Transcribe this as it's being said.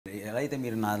ఎలా అయితే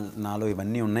మీరు నాలో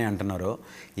ఇవన్నీ ఉన్నాయి అంటున్నారో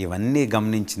ఇవన్నీ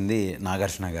గమనించింది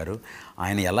నాగార్జున గారు.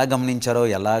 ఆయన ఎలా గమనించారో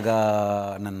ఎలాగా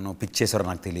నన్ను పిక్ చేశారో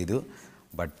నాకు తెలియదు.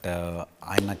 బట్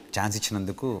ఆయన నాకు ఛాన్స్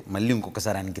ఇచ్చినందుకు మళ్ళీ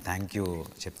ఇంకొకసారి ఆయనకి థ్యాంక్ యూ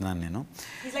చెప్తున్నాను నేను.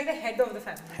 He's like the head of the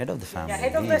family. Head of the family. Yeah,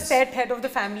 head of the set, head of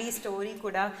the family story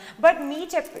kuda. But me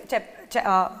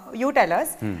you tell us.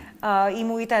 Ee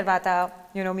movie tarvata,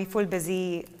 me full busy.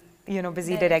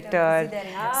 Busy director.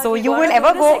 So you will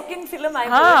ever go. Second film I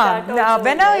got.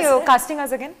 When are you casting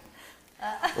us again?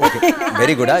 Okay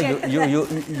very good.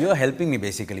 You are helping me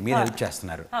basically. మీరు help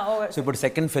చేస్తున్నారు. So ఇప్పుడు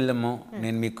second film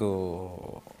నేను మీకు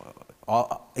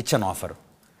ఇచ్చాను offer.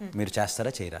 మీరు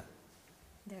చేస్తారా చేయరా?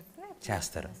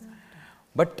 చేస్తారు.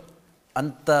 బట్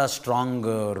అంత స్ట్రాంగ్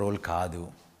రోల్ కాదు.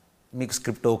 మీకు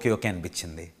స్క్రిప్ట్ ఓకే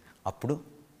అనిపించింది. అప్పుడు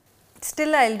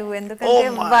స్టిల్ ఐ విల్ డూ. ఎందుకంటే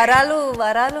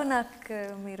వరాలు నాకు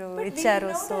మీరు ఇచ్చారు.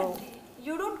 So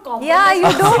you don't compromise. Yeah,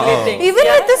 you don't. Even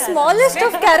with the smallest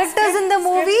of characters in the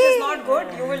movie, if it's not good,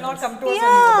 you will not come to us.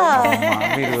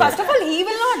 Yeah. First of all, he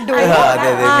will not do it.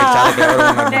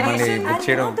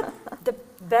 The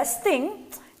best thing,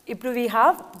 if we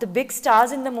have the big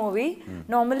stars in the movie,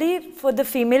 normally for the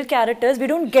female characters, we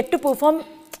don't get to perform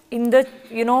in the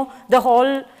the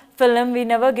whole film. We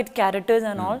never get characters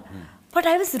and all. But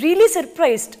I was really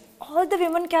surprised. All the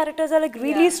women characters are like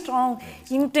really strong,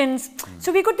 intense. So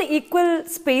we got the equal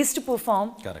space to perform.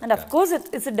 Correct, and of course,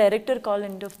 it's a director call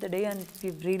end of the day, and we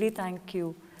really thank you.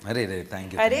 Thank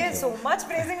you. So much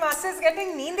praising master is getting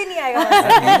neend nahi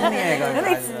aayega.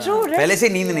 It's true, right? पहले से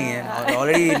नींद नहीं है.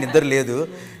 Already నిద్ర లేదు.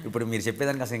 ఇప్పుడు మీరు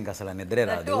చెప్పేదానికి అసలు నిద్రే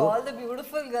రాదు. all the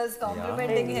beautiful girls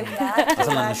complimenting him.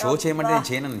 అసలు నన్ను షో చేయమంటే నేను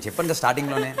చేయను. నేను చెప్పాను కదా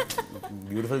స్టార్టింగ్ లోనే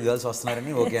బ్యూటిఫుల్ గర్ల్స్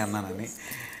వస్తున్నారని okay అన్నానని.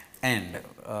 And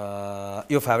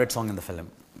your favourite song in the film,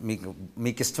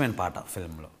 మీకు ఇష్టమైన పాట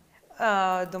ఫిల్మ్లో?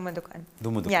 దుమ్ము దుకాన్.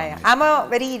 దుమ్ము. I'm a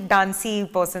very డాన్సీ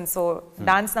person, so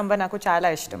dance number నాకు చాలా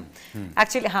ఇష్టం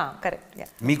యాక్చువల్లీ. కరెక్ట్.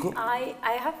 మీకు?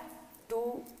 I have to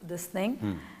this thing.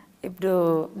 If the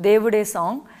Devude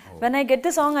song, when I get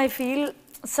the song, I feel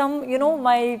some,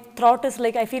 my throat is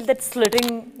like, I feel that slitting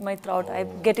my throat. I'm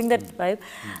getting that vibe.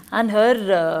 And her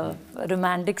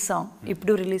romantic song,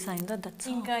 Ipdu release ayinda, that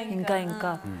song,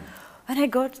 Inka. When I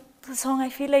got the song,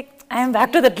 I feel like I am back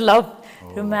to that love,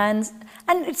 romance.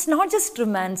 And it's not just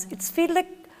romance, it's feel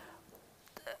like,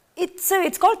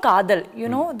 it's called Kadal,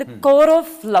 the core of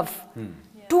love.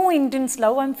 Too intense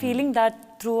love. I'm feeling that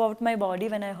throughout my body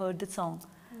when I heard the song.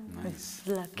 Nice.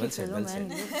 Lucky fellow, man.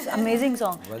 It's amazing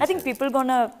song. I think people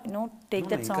gonna take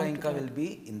that song. Inka will be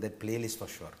in that playlist for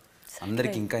sure.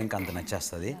 అందరికి ఇంకా అంత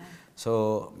నచ్చేస్తుంది. So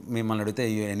మిమ్మల్ని అడిగితే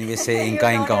you anyway సే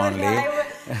ఇంకా only.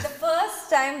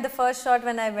 The first shot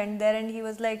when I went there, and he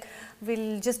was like,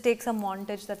 we'll just take some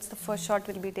montage, that's the first shot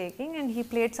we'll be taking, and he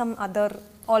played some other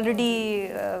already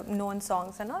known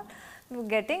songs and all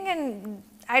getting, and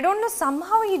I don't know,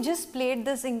 somehow he just played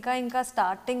this Inka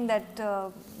starting that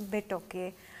bit. Okay,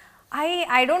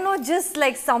 I don't know, just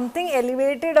like something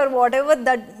elevated or whatever,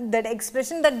 that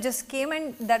expression that just came, and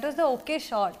that was the okay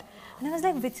shot. And I was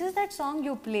like, which is that song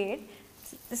you played?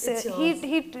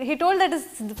 He told that is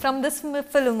from this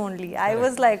film only. I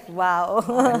was like, wow.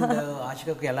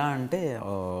 ఆశికకు ఎలా అంటే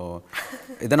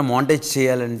ఏదైనా montage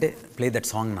చేయాలంటే play that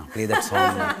song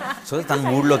so తన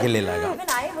మూడ్లోకి వెళ్ళేలాగా.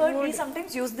 When I heard, we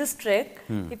sometimes use this trick.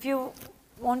 If you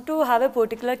want to have a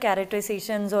particular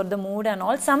characterizations or the mood and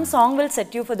all, some song will set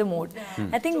you for the mood.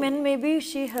 I think when maybe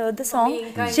she heard the song,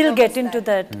 she'll get into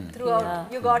that.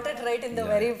 Throughout, you got it right in the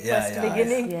very first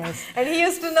beginning. Yes. And he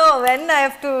used to know when I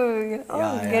have to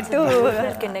get to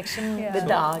that connection with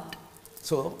the art.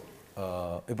 So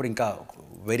ఇప్పుడు ఇంకా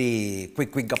very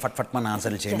క్విక్గా ఫట్ మన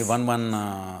ఆన్సర్లు చేయండి. One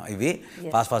ఇవి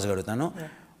ఫాస్ట్గా అడుగుతాను.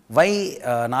 వై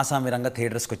నా సామి రంగ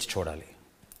థియేటర్స్కి వచ్చి చూడాలి?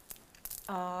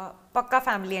 పక్కా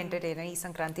ఫ్యామిలీ ఎంటర్టైనర్ ఈ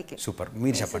సంక్రాంతికి. సూపర్.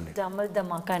 మీరు చెప్పండి. Damal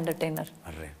Dhamaka entertainer.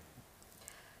 Array,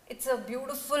 it's a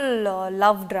beautiful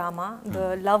love drama. The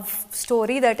love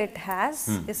story that it has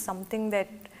is something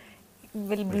that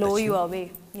will blow you away.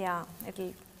 Yeah, it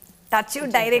will touch you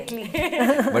directly.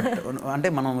 But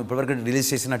అంటే మనం ఇప్పటివరకు release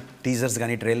చేసిన teasers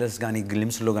కానీ trailers కానీ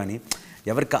గ్లిమ్స్లో కానీ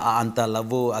ఎవరికి అంత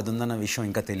love అది ఉందన్న విషయం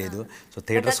ఇంకా తెలియదు. సో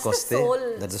థియేటర్స్కి వస్తే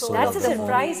that's the soul of the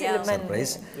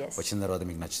surprise. వచ్చిన తర్వాత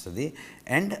మీకు నచ్చుతుంది.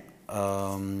 అండ్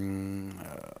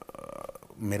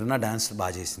మెరీనా డాన్స్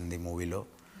బాగా చేసింది మూవీలో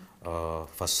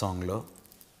ఫస్ట్ సాంగ్లో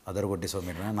అదర్ కొట్టేసో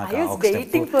మెరీనా. నాకు ఒక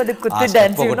స్టెప్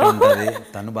ఒకటి ఉంటుంది,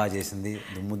 తను బాగా చేసింది.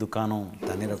 దుమ్ము దుకాణం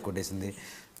తనే కొట్టేసింది.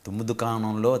 దుమ్ము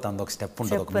దుకాణంలో తనది ఒక స్టెప్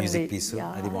ఉంటుంది, ఒక మ్యూజిక్ పీస్,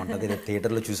 అది బాగుంటుంది. రేపు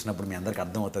థియేటర్లో చూసినప్పుడు మీ అందరికి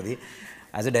అర్థమవుతుంది.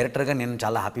 యాజ్ ఎ డైరెక్టర్గా నేను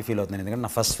చాలా హ్యాపీ ఫీల్ అవుతున్నాను, ఎందుకంటే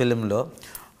నా ఫస్ట్ ఫిల్మ్లో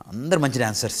అందరు మంచి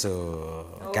డాన్సర్స్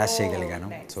క్యాష్ చేయగలిగాను.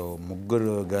 సో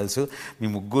ముగ్గురు గర్ల్స్, మీ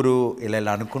ముగ్గురు ఇలా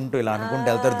ఇలా అనుకుంటూ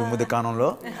వెళ్తారు దుమ్ము దుకాణంలో.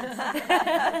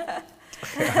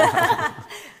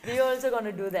 We also going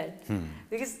to do that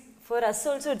because for us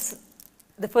also it's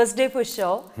the first day for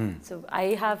sure. So I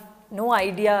have no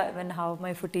idea how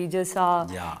my footages are.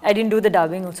 Yeah. I didn't do the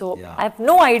dubbing, so Yeah. I have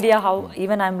no idea how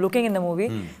even I'm looking in the movie.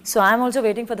 So I'm also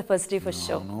waiting for the first day for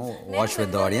sure. No, watch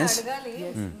with the audience.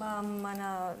 Mana,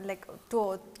 like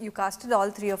you casted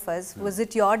all three of us. Was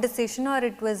it your decision or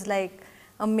it was like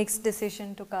a mixed decision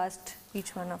to cast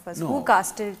each one of us? No. Who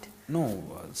casted? No,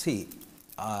 see,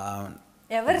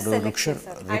 ఎవరు ఇప్పుడు select చేశారు?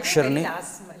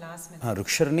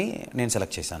 రుక్షర్ని నేను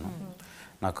select చేశాను.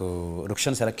 నాకు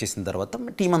రుక్షర్ని select చేసిన తర్వాత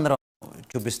team అందరం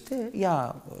చూపిస్తే యా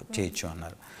చేయొచ్చు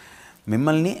అన్నారు.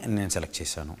 మిమ్మల్ని నేను సెలెక్ట్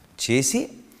చేసి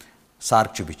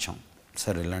సార్కి చూపించాం.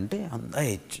 సార్ ఇలాంటి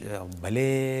భలే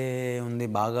ఉంది,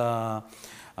 బాగా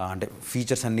అంటే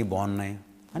ఫీచర్స్ అన్నీ బాగున్నాయి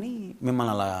అని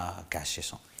మిమ్మల్ని అలా క్యాష్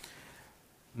చేసాం.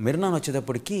 మిర్నాన్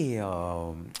వచ్చేటప్పటికి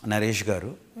నరేష్ గారు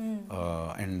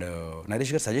అండ్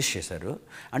నరేష్ గారు సజెస్ట్ చేశారు.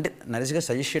 అంటే నరేష్ గారు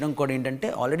సజెస్ట్ చేయడం కూడా ఏంటంటే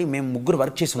ఆల్రెడీ మేము ముగ్గురు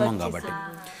వర్క్ చేసి ఉన్నాం కాబట్టి,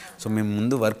 సో మేము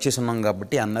ముందు వర్క్ చేసి ఉన్నాం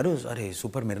కాబట్టి అన్నారు, అరే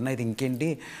సూపర్ మిర్నా అయితే ఇంకేంటి,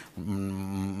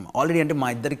 ఆల్రెడీ అంటే మా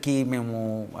ఇద్దరికి మేము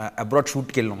అబ్రాడ్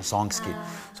షూట్కి వెళ్ళాం సాంగ్స్కి.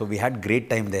 So we had great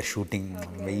time there shooting,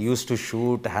 we use to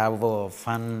shoot, have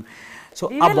fun. So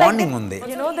ఆ బాండింగ్ ఉంది.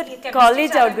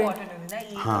 College outgoing.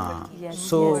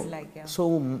 So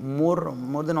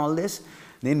more than all this,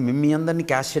 నేను మీ అందరినీ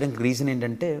క్యాష్ చేయడానికి రీజన్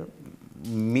ఏంటంటే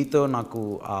మీతో నాకు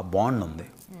ఆ బాండ్ ఉంది.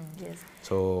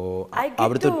 సో I get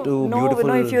ఆవిడతో to know,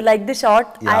 beautiful. if you like the shot,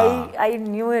 Yeah. I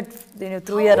knew it,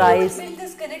 through your eyes. Build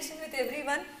this connection with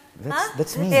everyone.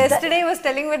 That's me. Yesterday I was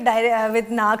telling with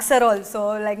Naa sir also.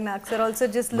 Like Naa sir also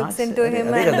just looks into him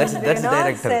అదే and కదా, that's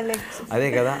director. selects. అదే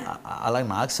కదా, అలా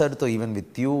నాగ్ సార్తో even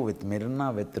with you, with Mirna,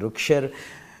 with Rukshar,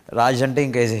 Raj అంటే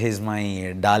ఇంకా he's my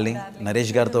darling.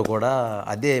 Naresh గారితో కూడా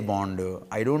అదే బాండ్.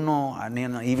 ఐ డోంట్ నో,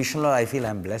 నేను ఈ విషయంలో I feel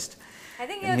I'm blessed. I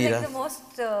think you're like the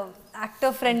most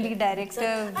actor-friendly director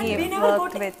And we we have never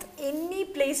worked got with. any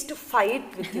place to fight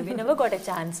with you. We never got a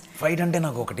chance. Fight అంటే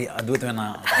నాకు ఒకటి అద్భుతమైన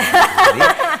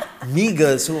మీ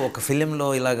girls ఒక ఫిలింలో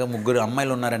ఇలాగ ముగ్గురు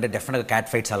అమ్మాయిలు ఉన్నారంటే డెఫినెట్గా క్యాట్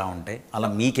ఫైట్స్ అలా ఉంటాయి. అలా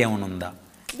మీకేమైనా ఉందా?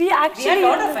 We actually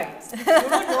lot of fights.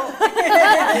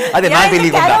 అదే నాకు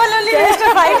తెలియకుండా. Carol only used to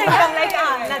fight and come like,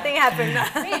 nothing happened.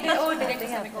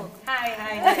 Hi.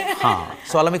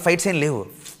 So అలా మీకు ఫైట్స్ ఏం లేవు,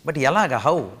 బట్ ఎలాగా,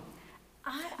 how?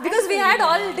 Because we had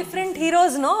all different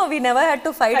heroes, no? We never had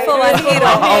to fight for one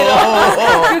hero.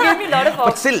 you gave me a lot of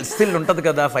but still ఉంటుంది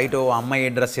కదా fight. అమ్మాయి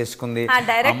dress వేసుకుంది, ఆ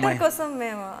డైరెక్టర్ కోసం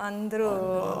మేము అందరూ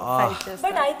ఫైట్ చేస్తాం.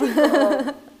 But I think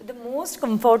the most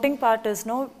comforting part is,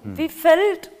 we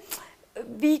felt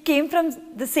we came from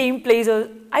the same place. Or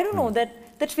I don't know,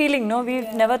 that feeling,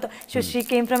 we've never thought. She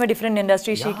came from a different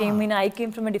industry. She came in. I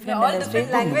came from a different industry.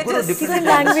 Different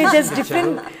languages,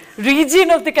 different region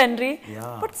of the country.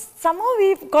 But somehow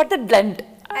we've got that blend.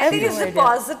 I think it's the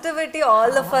positivity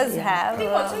all of us have.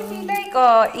 I also feel like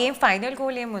aim final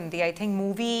goal emundi. I think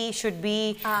movie should be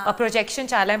a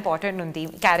projection chala important undi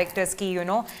characters ki,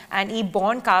 and ee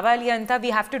bond kavali anta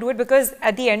we have to do it, because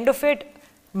at the end of it,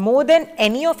 more than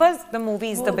any of us, the movie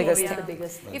is the biggest thing.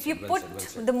 If you put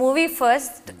the movie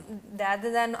first rather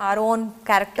than our own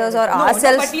characters or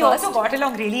ourselves but we first. also got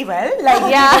along really well. Like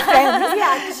friends.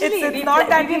 It's not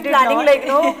that we did planning not. like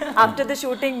after the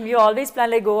shooting we always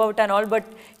plan like go out and all, but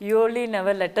you only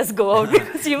never let us go out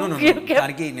because you kept.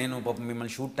 దానికి నేను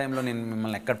మిమ్మల్ని shoot టైంలో నేను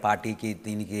మిమ్మల్ని ఎక్కడ పార్టీకి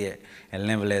దీనికి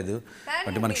వెళ్ళనివ్వలేదు,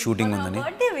 but మనకి షూటింగ్ ఉందని.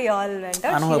 Birthday we all went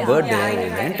out. అన్న బర్త్డే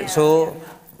ఈవెంట్. సో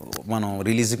మనం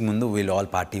రిలీజ్కి ముందు we'll all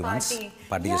party once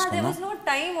party There చేసుకున్నాం. was no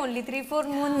time, only 3-4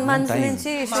 months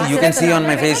నుంచి you can see on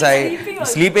my face I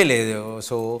స్లీపే లేదు.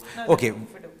 సో ఓకే,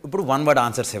 ఇప్పుడు వన్ వర్డ్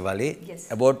ఆన్సర్స్ ఇవ్వాలి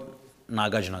about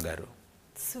Nagarjuna గారు.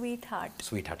 Sweet heart.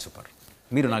 Sweet heart, super.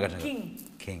 మీరు నాగార్జున గారు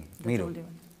కింగ్, మీరు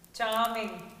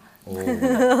Charming.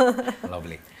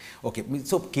 Lovely. Okay,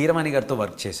 so Keeravani గారితో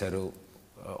వర్క్ చేశారు,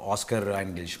 ఆస్కర్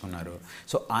ఆయన గెలుచుకున్నారు.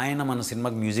 సో ఆయన మన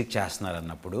సినిమాకి మ్యూజిక్ చేస్తున్నారు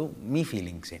అన్నప్పుడు మీ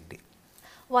ఫీలింగ్స్ ఏంటి?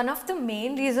 One of the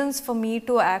main reasons for me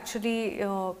to actually,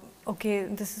 okay,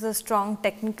 this is a strong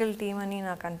technical team ani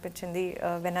నాకు అనిపించింది.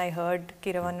 When I heard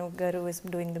Keeravanu garu is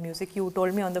doing the music, you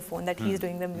told me on the phone that he's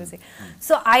doing the music.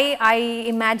 So I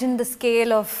imagined the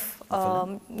scale of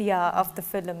of the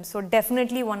film. So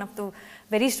definitely one of the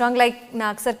very strong, like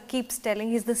Nag sir keeps telling,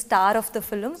 he's the star of the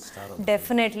film.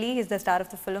 Definitely he's the star of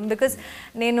the film, because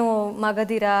నేను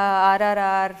Magadira,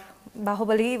 RRR,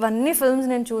 Bahubali, ఇవన్నీ films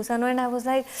నేను చూసాను, and I was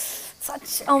like,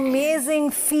 such amazing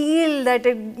feel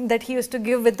that he used to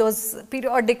give with those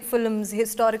periodic films,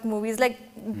 historic movies, like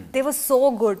they were so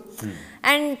good.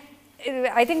 And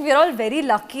I think we're all very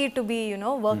lucky to be, you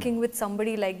know, working with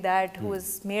somebody like that who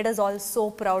has made us all so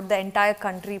proud, the entire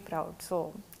country proud.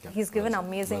 So he's given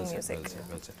amazing music.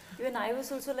 Even I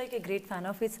was also like a great fan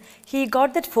of his. He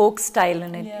got that folk style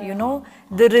in it, you know,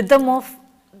 the rhythm of,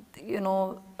 you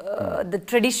know, the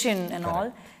tradition and all.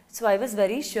 So I was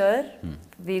very sure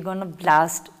we're gonna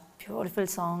blast beautiful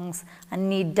songs and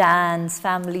need dance,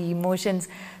 family, emotions.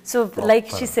 So like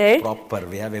she said, proper,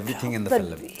 we have everything in the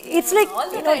film. it's like,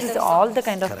 you know, just all the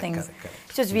kind of things.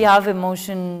 Just we have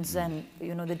emotions and,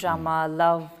 you know, the drama,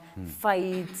 love,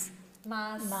 fights,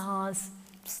 mass,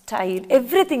 style,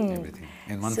 everything.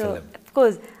 In one So, film. of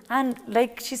course. And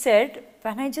like she said,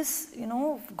 when I just, you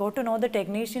know, got to know the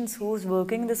technicians who's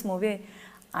working this movie,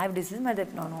 I've decided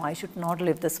myself, no, I should not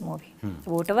leave this movie.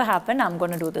 Whatever happened, I'm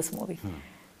going to do this movie.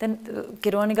 Then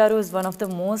Kirwani Garu is one of the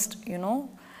most, you know,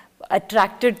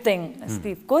 attracted thing.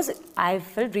 Of course, I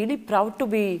felt really proud to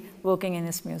be working in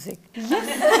his music.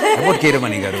 About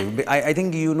Kirwani Garu, I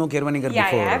think you know Kirwani Garu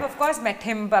before. Yeah, I've of course met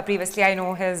him previously. I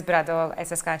know his brother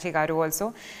S.S. Kanchi Garu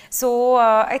also. So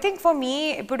I think for me,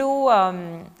 ipudu,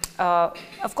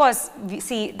 of course, we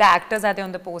see the actors are there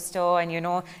on the poster and, you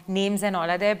know, names and all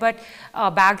are there. But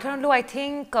background lo, I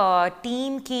think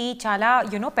team ki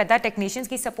chala, you know, pedda technicians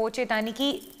ki support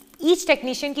chetaniki. Each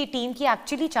technician ki team ki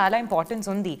actually chala importance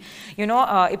undi. You know,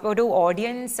 ipodu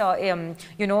audience,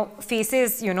 you know,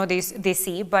 faces, you know, they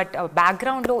see, but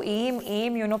background lo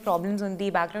aim, you know, problems undi,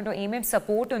 background lo aim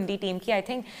support undi team ki. I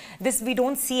think this we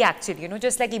don't see actually, you know,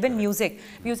 just like even music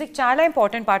chala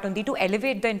important part undi to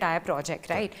elevate the entire project,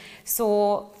 right?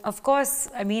 So, of course,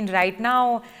 I mean, right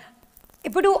now,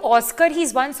 Ipudu Oscar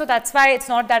he's won, so that's why it's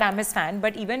not that I'm his fan,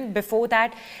 but even before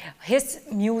that, his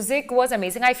music was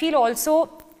amazing. I feel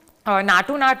also,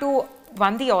 Natu Natu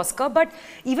won the Oscar, but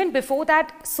even before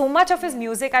that, so much of his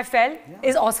music I felt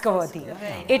is Oscar worthy.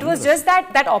 It was just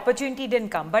that opportunity didn't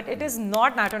come, but it is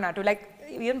not Natu Natu. Like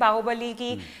even Bahubali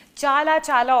ki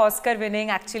chala Oscar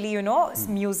winning actually, you know,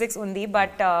 music's undi,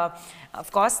 but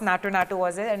of course Natu Natu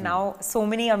was it, and now so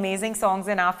many amazing songs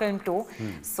in our film too.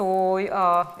 So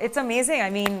it's amazing. I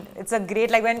mean, it's a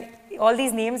great, like when all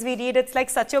these names we read, it's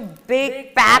like such a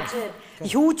big packed,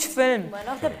 huge film. One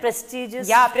of the prestigious.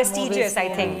 Yeah, prestigious, I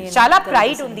think. Chala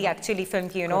pride undi actually film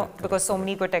ki, you know, because so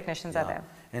many good technicians are there.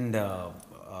 And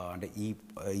అంటే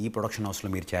ఈ production హౌస్లో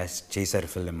మీరు చేశారు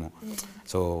film.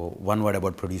 So one word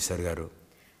about producer గారు.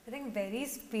 I think very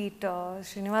sweet.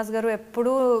 Srinivas Garu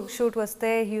eppudu shoot vaste,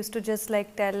 he used to just like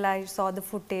tell, I saw the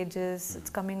footages,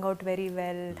 it's coming out very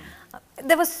well.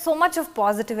 There was so much of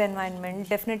positive environment.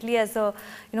 Definitely as a,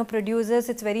 you know, producers,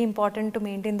 it's very important to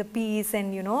maintain the peace,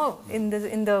 and, you know, in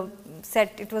the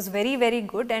set it was very, very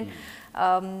good. And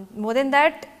more than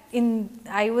that,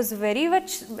 I was very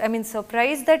much, I mean,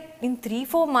 surprised that in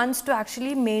 3-4 months to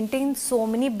actually maintain so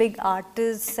many big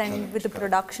artists and with the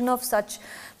production of such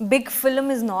big film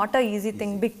is not a easy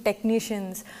thing, big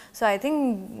technicians. So I think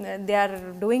they are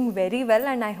doing very well,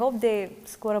 and I hope they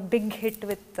score a big hit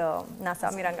with Naa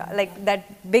Saami Ranga. Like that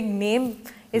big name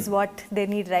is what they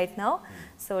need right now.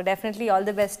 So definitely all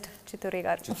the best, Chituri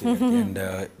garu. And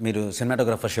మీరు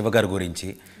cinematographer Shiva గారి గురించి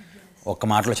ఒక్క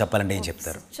మాటలో చెప్పాలంటే ఏం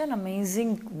చెప్తారు? Such an amazing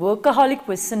workaholic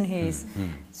person he is.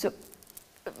 So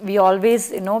we always,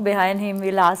 you know, behind him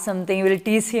we'll ask something, we'll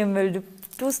tease him, we'll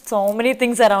do so many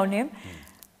things around him.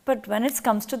 But when it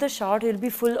comes to the shot, he'll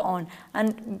be full on. And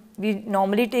we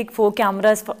normally take 4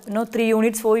 cameras, you know, 3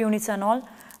 units, 4 units and all.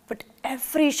 But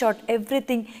every shot,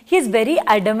 everything, he is very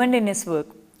adamant in his work.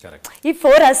 Correct. If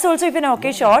for us also, if in an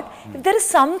okay shot, if there is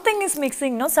something is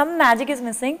missing, no, some magic is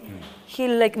missing,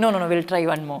 he'll like, no, we'll try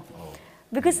one more.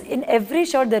 Because in every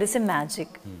shot there is a magic.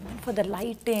 For the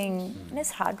lighting, and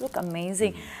his hard work,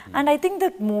 amazing. And I think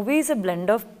the movie is a blend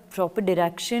of proper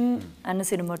direction and a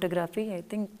cinematography. I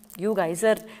think you guys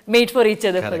are made for each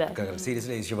other for that.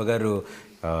 Seriously Shiva గారు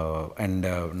and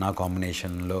నా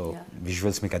కాంబినేషన్లో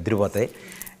visuals మీకు అదిరిపోతాయి.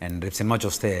 And రేపు cinema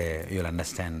చూస్తే you will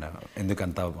understand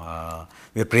ఎందుకంత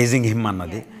we are pricing him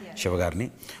అన్నది శివ గారిని.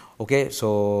 Okay, so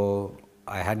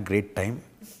I had great time.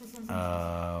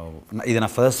 ఇది నా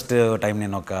ఫస్ట్ టైం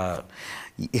నేను ఒక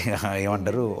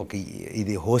ఏమంటారు ఒక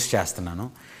ఇది హోస్ట్ చేస్తున్నాను,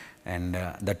 and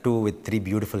that to with 3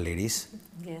 beautiful ladies.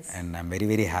 And I'm very,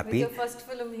 very happy. With your first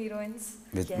film heroines.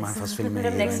 With my first film The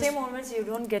heroines. next time onwards, you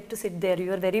don't get to sit there.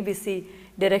 You are very busy.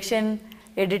 Direction,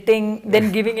 editing, then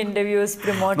giving interviews,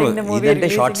 promoting the movie. ఇదంటే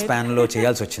short span లో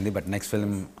చేయాల్సి వచ్చింది, but next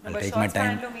film I'll take my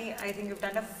time. I think you've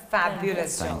done a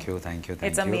fabulous job. Thank you.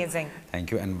 It's amazing. Thank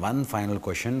you. And one final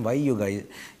question: why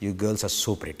you girls are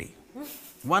so pretty?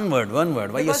 One word.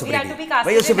 Why you're so Because we had pretty? to be casted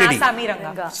Why you're so in Naa pretty? Saami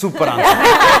Ranga. Super answer.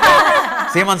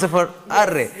 Same answer for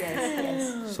Arre.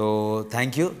 So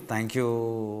thank you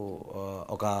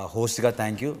ఒక హోస్ట్గా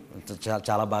thank you,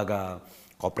 చాలా బాగా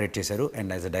cooperate చేశారు. And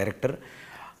as a director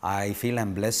I feel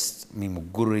I'm blessed మీ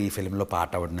ముగ్గురు ఈ ఫిల్మ్లో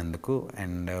part అవ్వడినందుకు.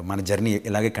 And మన journey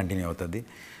ఇలాగే continue అవుతుంది.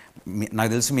 నాకు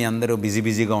తెలుసు మీ అందరూ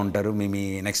బిజీగా ఉంటారు మీ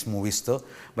next మూవీస్తో,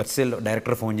 but still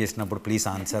director phone చేసినప్పుడు ప్లీజ్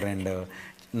ఆన్సర్. అండ్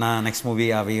నా నెక్స్ట్ మూవీ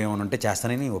అవి ఏమైనా ఉంటే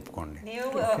చేస్తానని ఒప్పుకోండి.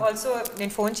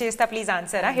 నేను ఫోన్ చేస్తా, ప్లీజ్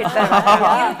ఆన్సర్.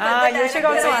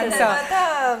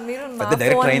 పెద్ద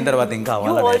డైరెక్టర్ అయిన తర్వాత ఇంకా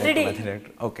అవ్వాలి.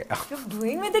 Okay,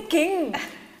 doing with the king.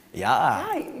 Yeah.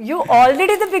 You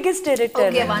already the biggest director.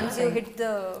 Okay, once you hit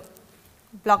the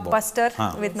blockbuster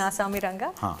with Naa Saami Ranga,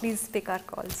 please pick our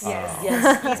calls.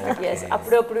 Yes.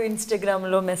 Appudu Instagram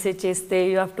lo message cheste,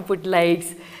 you have to put likes,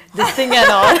 this thing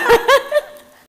and all.